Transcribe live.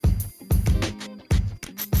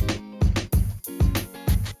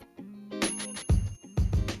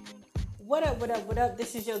What up?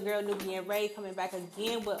 This is your girl, Nubian Ray, coming back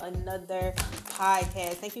again with another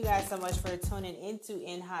podcast. Thank you guys so much for tuning into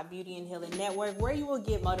InHot Beauty and Healing Network, where you will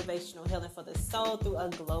get motivational healing for the soul through a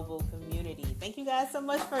global community. Thank you guys so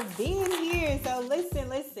much for being here. So listen.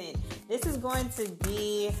 This is going to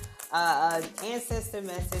be an ancestor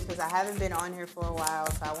message because I haven't been on here for a while.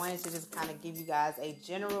 So I wanted to just kind of give you guys a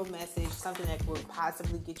general message, something that will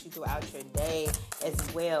possibly get you throughout your day as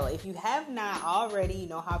well. If you have not already, you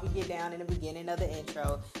know how we get down in the beginning of the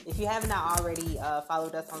intro. If you have not already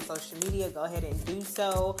followed us on social media, go ahead and do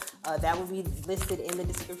so. That will be listed in the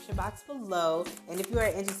description box below. And if you are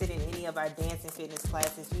interested in any of our dance and fitness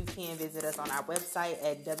classes, you can visit us on our website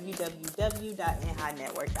at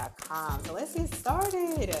www.nhotnetwork.com. So let's get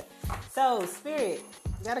started. So, Spirit,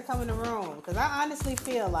 you got to come in the room because I honestly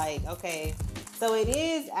feel like, okay, so it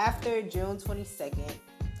is after June 22nd,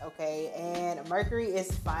 okay, and Mercury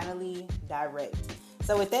is finally direct.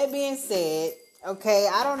 So with that being said, okay,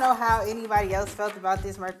 I don't know how anybody else felt about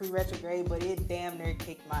this Mercury retrograde, but it damn near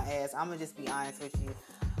kicked my ass. I'm going to just be honest with you.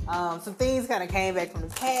 Some things kind of came back from the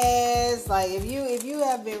past. Like if you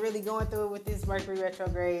have been really going through it with this Mercury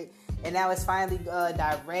retrograde, and now it's finally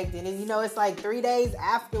direct, and then, it's like 3 days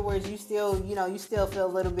afterwards, you still feel a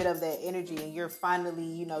little bit of that energy, and you're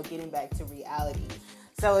finally, getting back to reality.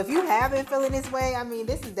 So if you have been feeling this way, I mean,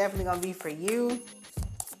 this is definitely gonna be for you.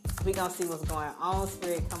 We're gonna see what's going on.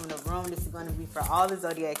 Spirit, come in the room. This is gonna be for all the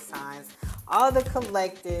zodiac signs, all the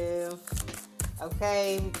collective.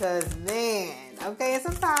 Okay, because and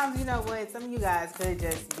sometimes, some of you guys could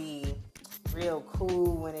just be real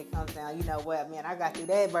cool when it comes down. You know what, man, I got through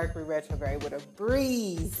that Mercury retrograde with a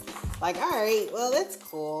breeze. Like, all right, well, that's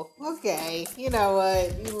cool. Okay, you know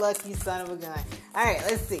what, you lucky son of a gun. All right,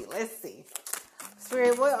 let's see.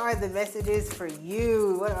 Spirit, what are the messages for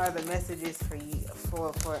you? What are the messages for you,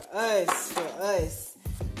 for us?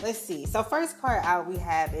 Let's see. So first card out we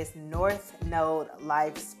have is North Node,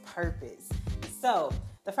 Life's Purpose. So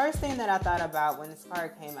the first thing that I thought about when this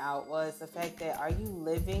card came out was the fact that, are you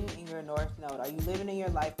living in your North Node? Are you living in your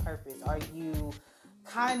life purpose? Are you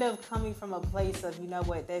kind of coming from a place of,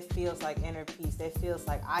 that feels like inner peace? That feels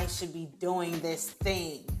like I should be doing this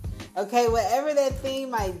thing. Okay, whatever that thing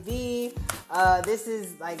might be, this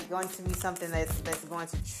is like going to be something that's going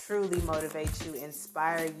to truly motivate you,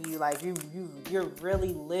 inspire you. Like you're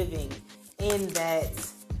really living in that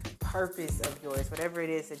purpose of yours, whatever it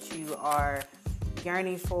is that you are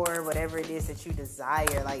yearning for, whatever it is that you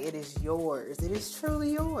desire. Like, it is yours. It is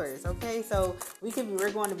truly yours. Okay, so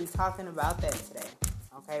we're going to be talking about that today.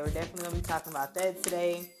 Okay, we're definitely going to be talking about that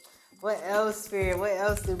today. What else, Spirit? What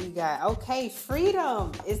else do we got? Okay,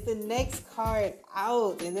 freedom is the next card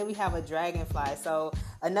out. And then we have a dragonfly. So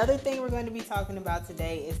another thing we're going to be talking about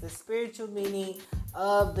today is the spiritual meaning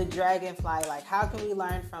of the dragonfly. Like, how can we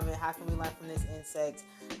learn from it? How can we learn from this insect?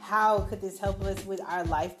 How could this help us with our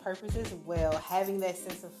life purpose as well? Having that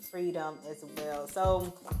sense of freedom as well.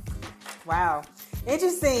 So, wow.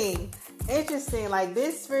 Interesting. Like,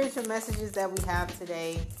 this spiritual messages that we have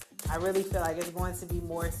today, I really feel like it's going to be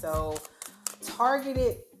more so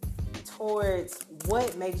targeted towards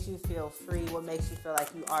what makes you feel free, what makes you feel like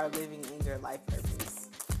you are living in your life purpose.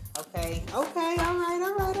 Okay, all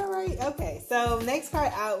right. Okay, so next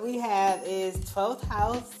card out we have is 12th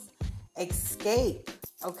house, escape.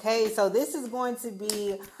 Okay, so this is going to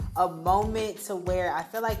be a moment to where I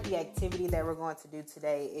feel like the activity that we're going to do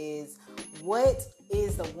today is, what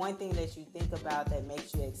is the one thing that you think about that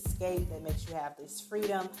makes you escape, that makes you have this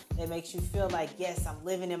freedom, that makes you feel like, yes, I'm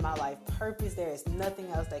living in my life purpose. There is nothing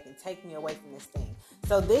else that can take me away from this thing.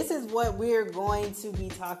 So this is what we're going to be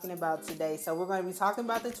talking about today. So we're going to be talking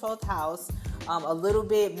about the 12th house, a little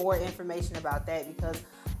bit more information about that, because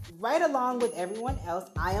right along with everyone else,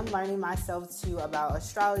 I am learning myself too about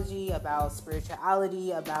astrology, about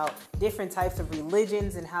spirituality, about different types of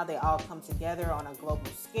religions and how they all come together on a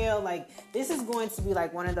global scale. Like, this is going to be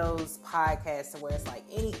like one of those podcasts where it's like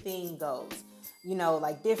anything goes.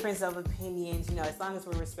 Like difference of opinions, as long as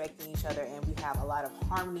we're respecting each other and we have a lot of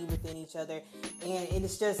harmony within each other. And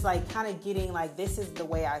it's just like kind of getting like, this is the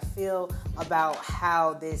way I feel about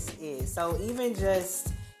how this is. So even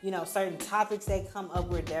just, certain topics that come up,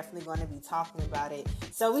 we're definitely going to be talking about it.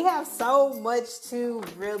 So we have so much to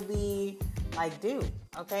really do.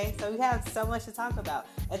 Okay, so we have so much to talk about.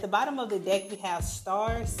 At the bottom of the deck, we have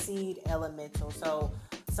star seed elemental. So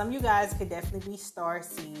some of you guys could definitely be star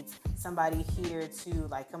seeds, somebody here to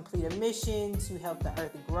complete a mission, to help the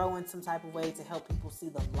earth grow in some type of way, to help people see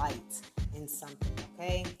the light in something.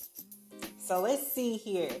 Okay, so let's see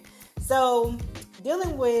here. So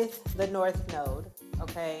dealing with the North Node,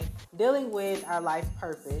 okay, dealing with our life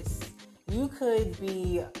purpose, you could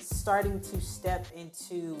be starting to step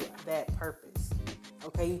into that purpose.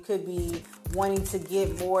 Okay, you could be wanting to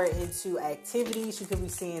get more into activities. You could be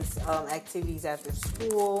seeing activities after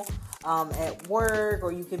school, at work,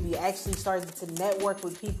 or you could be actually starting to network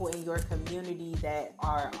with people in your community that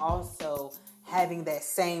are also having that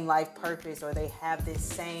same life purpose, or they have this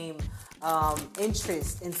same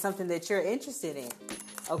interest in something that you're interested in.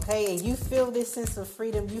 Okay, and you feel this sense of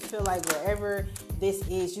freedom. You feel like wherever this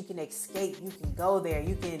is, you can escape, you can go there,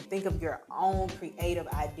 you can think of your own creative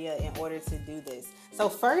idea in order to do this. So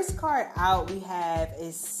first card out we have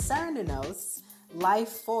is Cernunnos, Life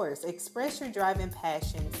Force. Express your drive and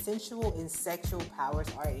passion. Sensual and sexual powers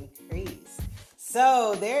are increased.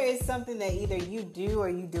 So there is something that either you do or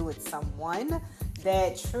you do with someone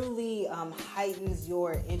that truly heightens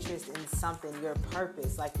your interest in something, your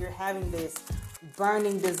purpose. Like you're having this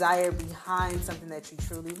burning desire behind something that you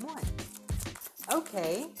truly want.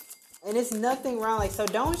 Okay. And it's nothing wrong. Like, so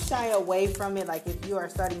don't shy away from it. Like if you are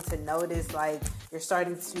starting to notice, like you're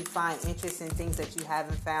starting to find interest in things that you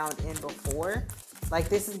haven't found in before. Like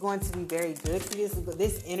this is going to be very good for you.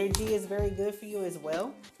 This energy is very good for you as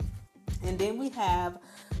well. And then we have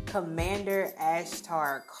Commander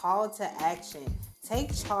Ashtar, call to action.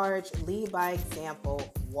 Take charge, lead by example,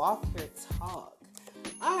 walk your talk.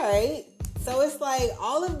 All right. So it's like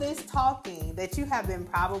all of this talking that you have been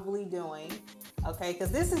probably doing, okay,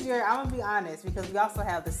 because this is I'm going to be honest, because we also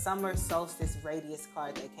have the Summer Solstice Radius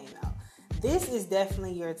card that came out. This is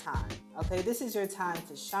definitely your time, okay? This is your time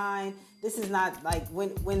to shine. This is not like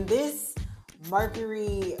when this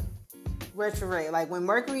Mercury retrograde, like when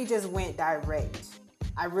Mercury just went direct,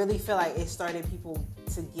 I really feel like it started people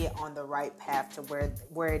to get on the right path to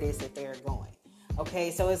where it is that they're going.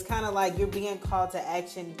 Okay, so it's kind of like you're being called to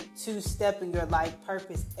action to step in your life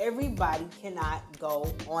purpose. Everybody cannot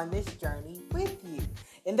go on this journey with you.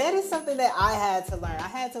 And that is something that I had to learn. I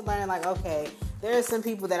had to learn, like, okay, there are some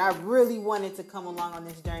people that I really wanted to come along on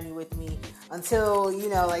this journey with me until,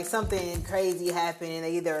 like something crazy happened and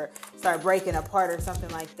they either start breaking apart or something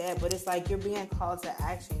like that. But it's like you're being called to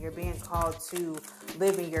action. You're being called to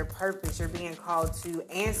live in your purpose. You're being called to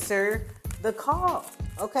answer the call.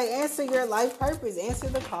 Okay, answer your life purpose. Answer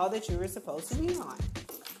the call that you were supposed to be on.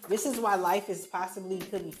 This is why life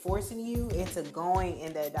could be forcing you into going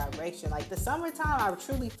in that direction. Like the summertime, I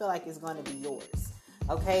truly feel like it's going to be yours.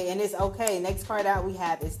 Okay, and it's okay. Next card out we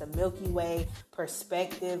have is the Milky Way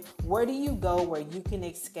perspective. Where do you go where you can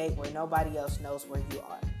escape, where nobody else knows where you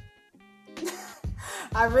are?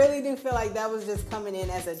 I really do feel like that was just coming in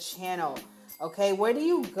as a channel. Okay, where do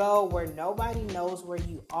you go where nobody knows where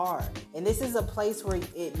you are? And this is a place where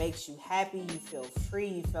it makes you happy, you feel free,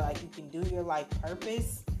 you feel like you can do your life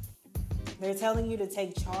purpose. They're telling you to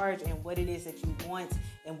take charge in what it is that you want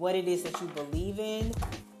and what it is that you believe in.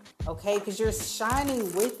 Okay, because you're shining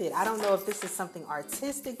with it. I don't know if this is something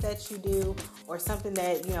artistic that you do or something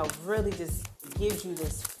that, really just gives you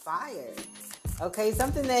this fire. Okay,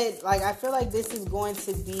 something that, like, I feel like this is going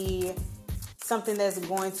to be something that's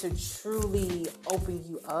going to truly open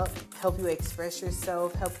you up, help you express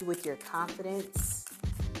yourself, help you with your confidence.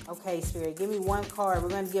 Okay, Spirit, give me one card. We're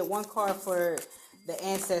going to get one card for the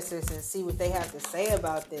ancestors and see what they have to say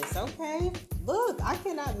about this. Okay, look, I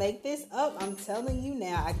cannot make this up. I'm telling you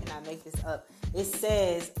now, I cannot make this up. It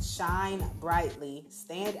says, shine brightly,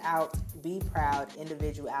 stand out, be proud,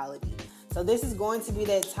 individuality. So this is going to be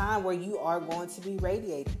that time where you are going to be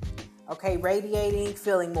radiating. Okay, radiating,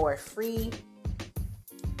 feeling more free,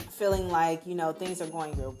 feeling like, things are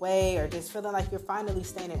going your way, or just feeling like you're finally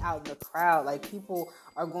standing out in the crowd. Like people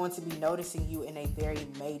are going to be noticing you in a very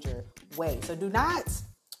major way. So do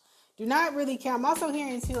not really care. I'm also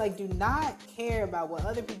hearing too, like, do not care about what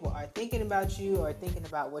other people are thinking about you or thinking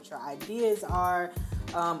about what your ideas are,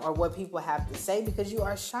 or what people have to say, because you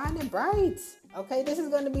are shining bright. Okay, this is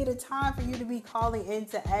going to be the time for you to be calling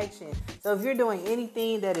into action. So if you're doing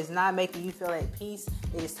anything that is not making you feel at peace,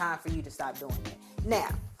 it is time for you to stop doing it. Now,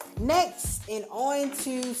 next, and on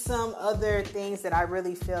to some other things that I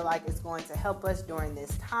really feel like is going to help us during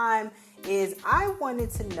this time, is I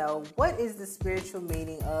wanted to know, what is the spiritual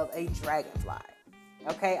meaning of a dragonfly?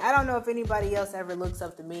 Okay, I don't know if anybody else ever looks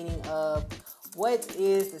up the meaning of what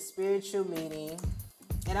is the spiritual meaning.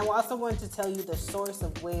 And I also wanted to tell you the source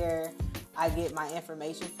of where I get my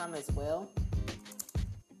information from as well.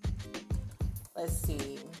 Let's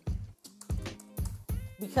see.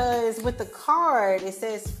 Because with the card, it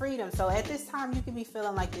says freedom. So at this time, you can be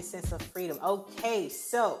feeling like this sense of freedom. Okay,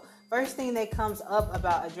 so first thing that comes up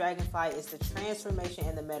about a dragonfly is the transformation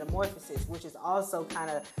and the metamorphosis, which is also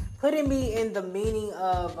kind of putting me in the meaning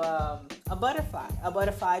of a butterfly. A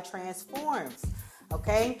butterfly transforms.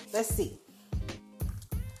 Okay, let's see.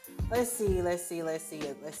 Let's see.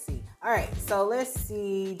 All right, so let's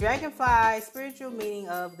see. Dragonfly, spiritual meaning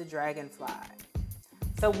of the dragonfly.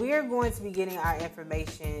 So we're going to be getting our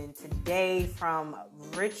information today from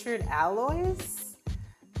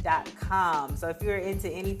richardalloys.com. So if you're into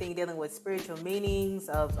anything dealing with spiritual meanings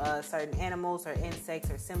of certain animals or insects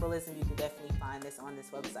or symbolism, you can definitely find this on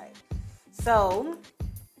this website. So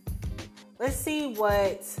let's see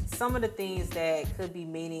what some of the things that could be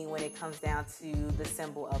meaning when it comes down to the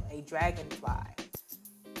symbol of a dragonfly.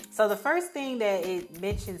 So the first thing that it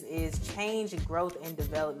mentions is change, growth, and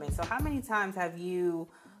development. So how many times have you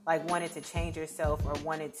wanted to change yourself or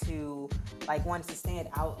wanted to stand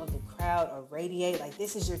out of the crowd or radiate? Like,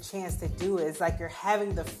 this is your chance to do it. It's like you're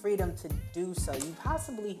having the freedom to do so. You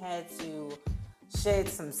possibly had to shed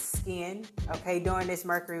some skin, okay, during this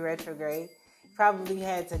Mercury retrograde. Probably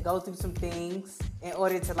had to go through some things in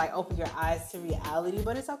order to open your eyes to reality,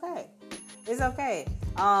 but it's okay. It's okay.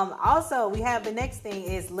 Also, we have the next thing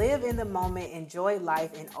is live in the moment, enjoy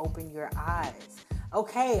life, and open your eyes.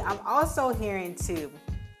 Okay, I'm also hearing too,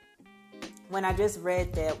 when I just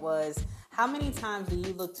read that, was how many times do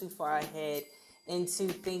you look too far ahead into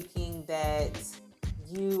thinking that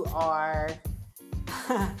you are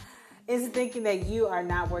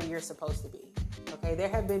not where you're supposed to be? Okay, there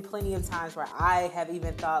have been plenty of times where I have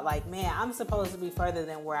even thought man, I'm supposed to be further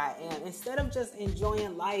than where I am. Instead of just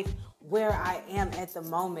enjoying life where I am at the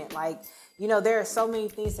moment. There are so many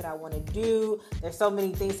things that I want to do. There's so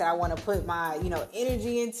many things that I want to put my,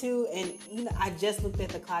 energy into. And, I just looked at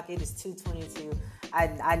the clock. It is 2:22.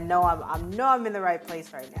 I know I'm in the right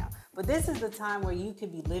place right now. But this is the time where you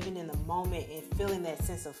could be living in the moment and feeling that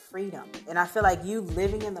sense of freedom. And I feel like you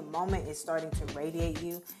living in the moment is starting to radiate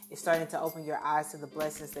you. It's starting to open your eyes to the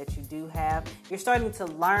blessings that you do have. You're starting to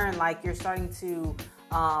learn, you're starting to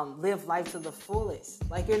live life to the fullest.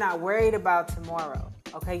 You're not worried about tomorrow.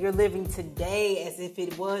 Okay, you're living today as if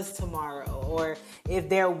it was tomorrow, or if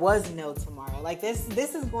there was no tomorrow. This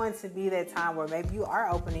is going to be that time where maybe you are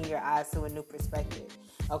opening your eyes to a new perspective.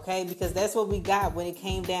 Okay, because that's what we got when it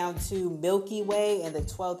came down to Milky Way and the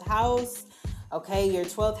 12th house. Okay, your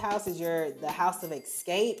 12th house is the house of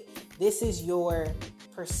escape. This is your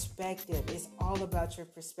perspective. It's all about your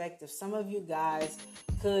perspective. Some of you guys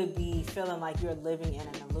could be feeling like you're living in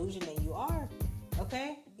an illusion, and you are.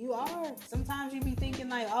 Okay, you are. Sometimes you be thinking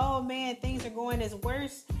oh man, things are going as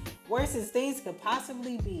worse as things could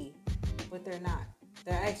possibly be, but they're not.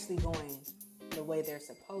 They're actually going the way they're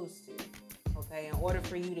supposed to. Okay, in order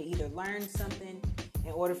for you to either learn something,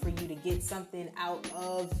 in order for you to get something out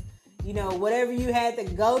of, whatever you had to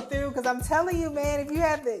go through. Because I'm telling you, man,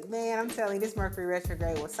 I'm telling you, this Mercury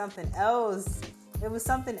retrograde was something else. It was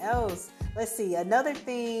something else. Let's see, another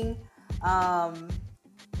thing that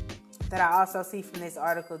I also see from this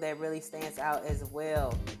article that really stands out as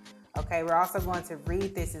well. Okay, we're also going to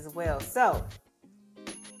read this as well. So,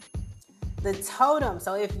 the totem.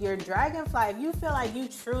 So if you're dragonfly, if you feel like you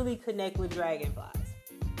truly connect with dragonflies,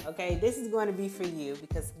 okay, this is going to be for you,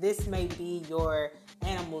 because this may be your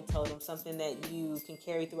animal totem, something that you can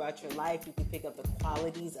carry throughout your life. You can pick up the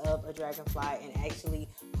qualities of a dragonfly and actually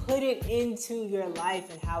put it into your life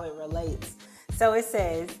and how it relates. So it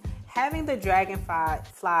says, having the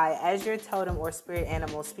dragonfly as your totem or spirit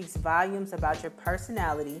animal speaks volumes about your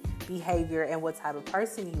personality, behavior, and what type of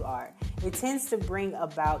person you are. It tends to bring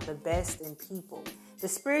about the best in people. The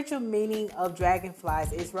spiritual meaning of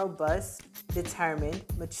dragonflies is robust, determined,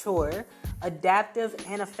 mature, adaptive,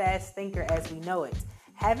 and a fast thinker as we know it.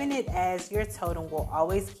 Having it as your totem will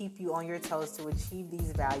always keep you on your toes to achieve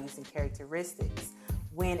these values and characteristics.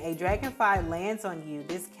 When a dragonfly lands on you,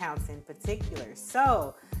 this counts in particular.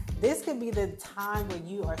 So, this could be the time where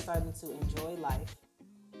you are starting to enjoy life.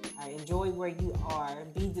 Enjoy where you are.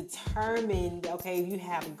 Be determined. Okay, if you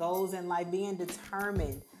have goals in life, being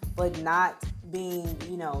determined, but not being,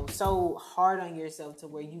 so hard on yourself to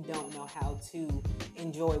where you don't know how to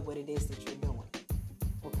enjoy what it is that you're doing.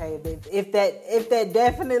 Okay, if that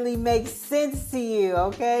definitely makes sense to you.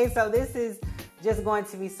 Okay, so this is just going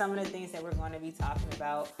to be some of the things that we're going to be talking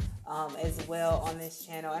about as well on this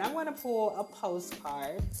channel. And I'm going to pull a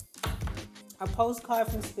postcard. A postcard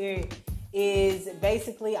from Spirit is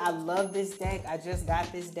basically, I love this deck. I just got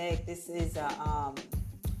this deck. This is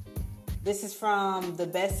from the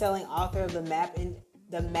best-selling author of The Map in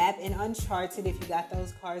Uncharted, if you got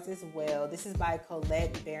those cards as well. This is by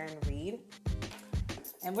Colette Baron Reed.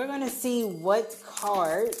 And we're going to see what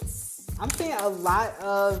cards. I'm seeing a lot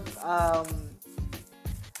of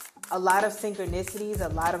synchronicities, a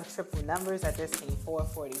lot of triple numbers. I just seen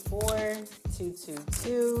 444,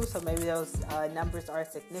 222. So maybe those numbers are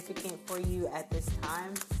significant for you at this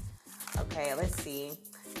time. Okay, let's see.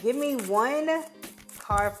 Give me one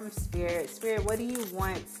card from Spirit. Spirit, what do you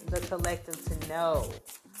want the collective to know?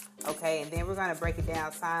 Okay, and then we're going to break it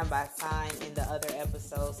down sign by sign in the other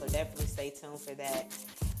episode, so definitely stay tuned for that.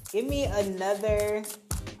 Give me a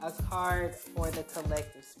card for the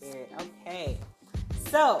collective, Spirit. Okay,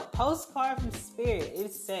 so postcard from Spirit,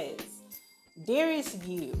 it says, Dearest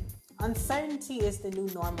you, uncertainty is the new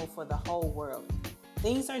normal for the whole world.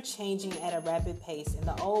 Things are changing at a rapid pace, and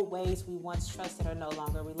the old ways we once trusted are no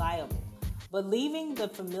longer reliable. But leaving the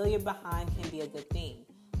familiar behind can be a good thing.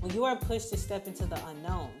 When you are pushed to step into the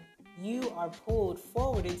unknown, you are pulled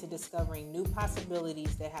forward into discovering new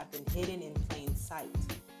possibilities that have been hidden in plain sight.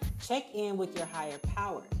 Check in with your higher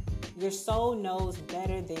power. Your soul knows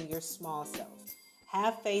better than your small self.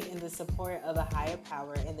 Have faith in the support of a higher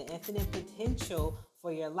power and the infinite potential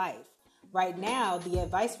for your life. Right now, the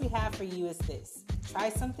advice we have for you is this. Try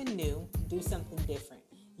something new, do something different.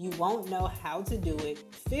 You won't know how to do it,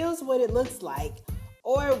 feels what it looks like,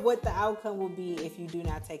 or what the outcome will be if you do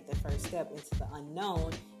not take the first step into the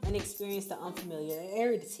unknown and experience the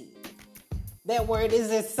unfamiliarity. That word is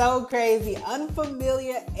just so crazy.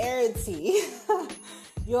 Unfamiliarity.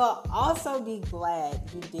 You'll also be glad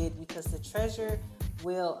you did because the treasure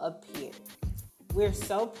will appear. We're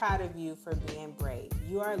so proud of you for being brave.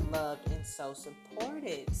 You are loved and so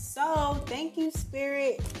supported. So thank you,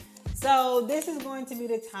 Spirit. So this is going to be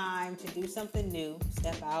the time to do something new.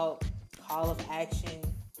 Step out, call of action,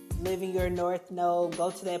 live in your North Node,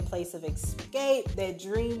 go to that place of escape, that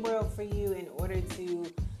dream world for you in order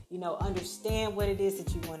to, understand what it is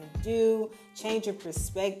that you want to do, change your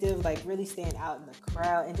perspective, like really stand out in the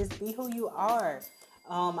crowd and just be who you are.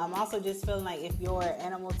 I'm also just feeling like if your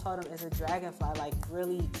animal totem is a dragonfly, like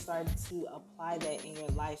really start to apply that in your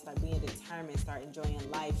life, start being determined, start enjoying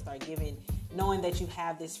life, start knowing that you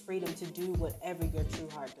have this freedom to do whatever your true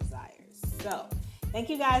heart desires. So thank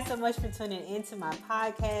you guys so much for tuning into my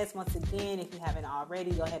podcast. Once again, if you haven't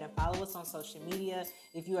already, go ahead and follow us on social media.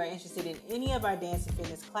 If you are interested in any of our dance and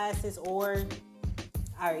fitness classes or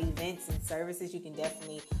our events and services, you can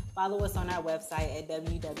definitely follow us on our website at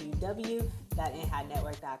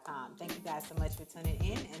www.inhighnetwork.com. Thank you guys so much for tuning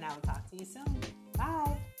in, and I will talk to you soon.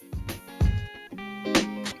 Bye.